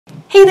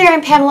Hey there,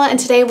 I'm Pamela, and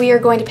today we are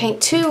going to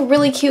paint two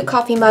really cute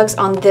coffee mugs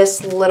on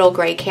this little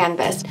gray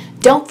canvas.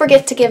 Don't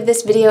forget to give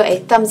this video a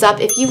thumbs up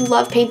if you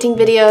love painting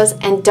videos,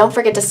 and don't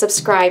forget to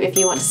subscribe if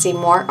you want to see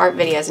more art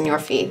videos in your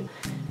feed.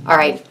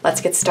 Alright,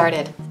 let's get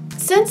started.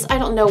 Since I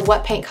don't know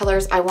what paint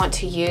colors I want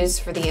to use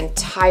for the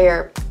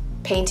entire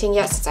painting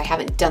yet, since I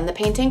haven't done the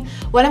painting,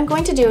 what I'm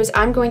going to do is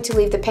I'm going to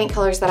leave the paint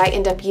colors that I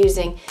end up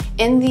using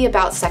in the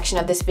about section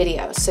of this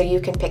video, so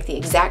you can pick the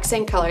exact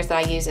same colors that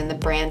I use in the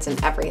brands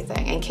and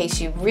everything, in case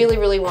you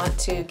really want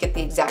to get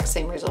the exact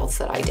same results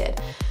that I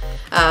did.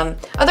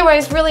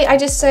 Otherwise, really, I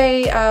just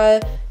say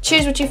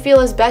choose what you feel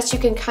is best. You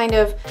can kind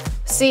of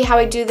see how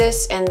I do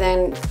this and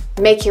then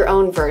make your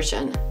own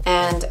version.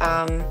 And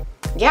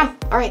yeah,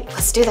 all right,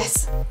 let's do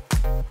this.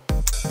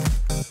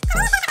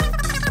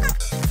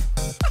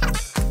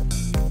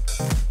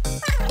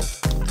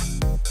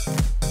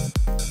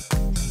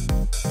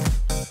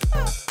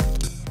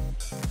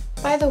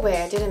 By the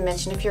way, I didn't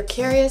mention, if you're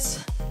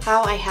curious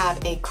how I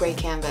have a gray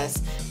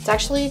canvas, it's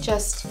actually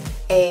just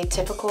a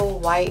typical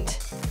white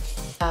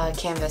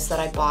canvas that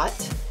I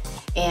bought.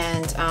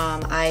 And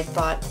I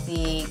bought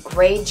the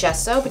gray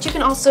gesso, but you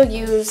can also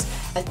use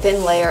a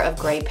thin layer of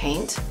gray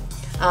paint.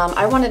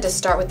 I wanted to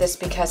start with this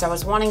because I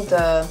was wanting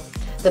the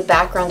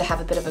background to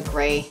have a bit of a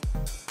gray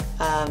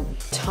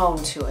tone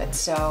to it.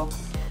 So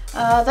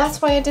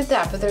that's why I did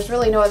that, but there's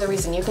really no other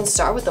reason. You can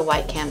start with the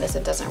white canvas,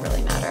 it doesn't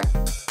really matter.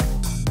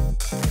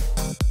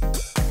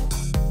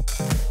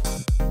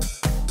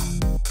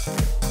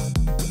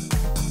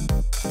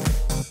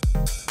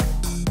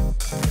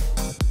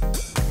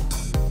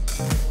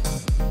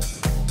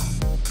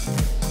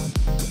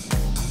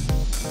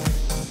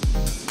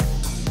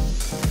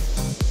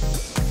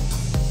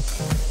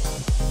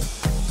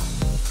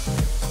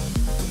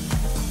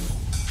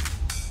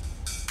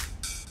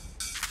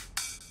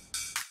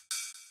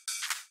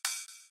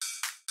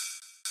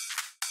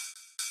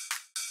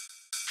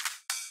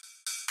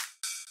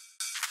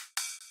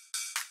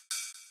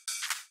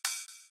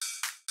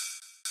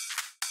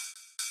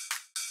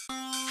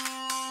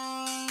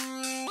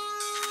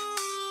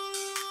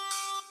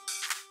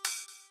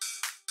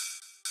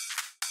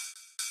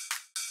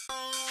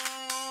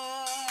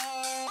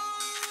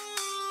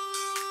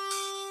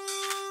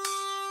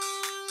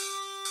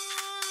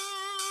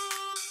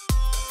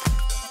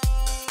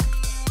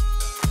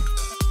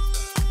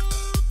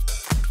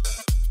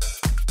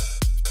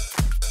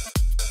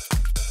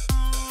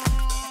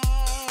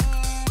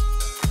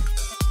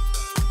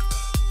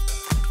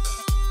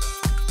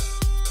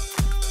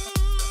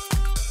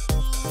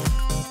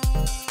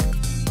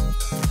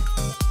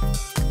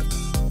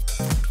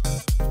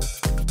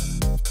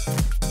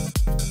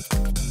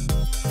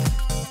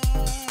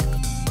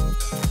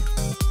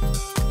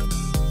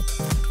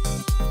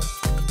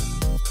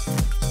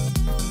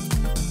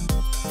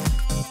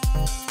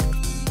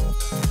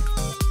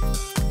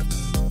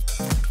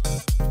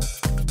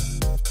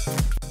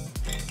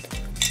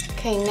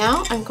 Okay,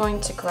 now I'm going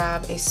to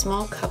grab a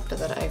small cup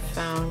that I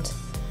found,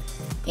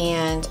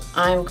 and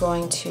I'm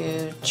going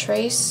to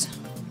trace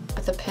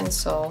with a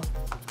pencil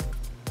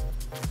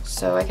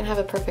so I can have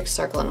a perfect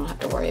circle and I don't have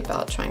to worry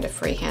about trying to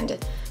freehand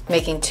it,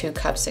 making two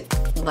cups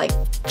like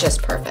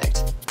just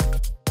perfect.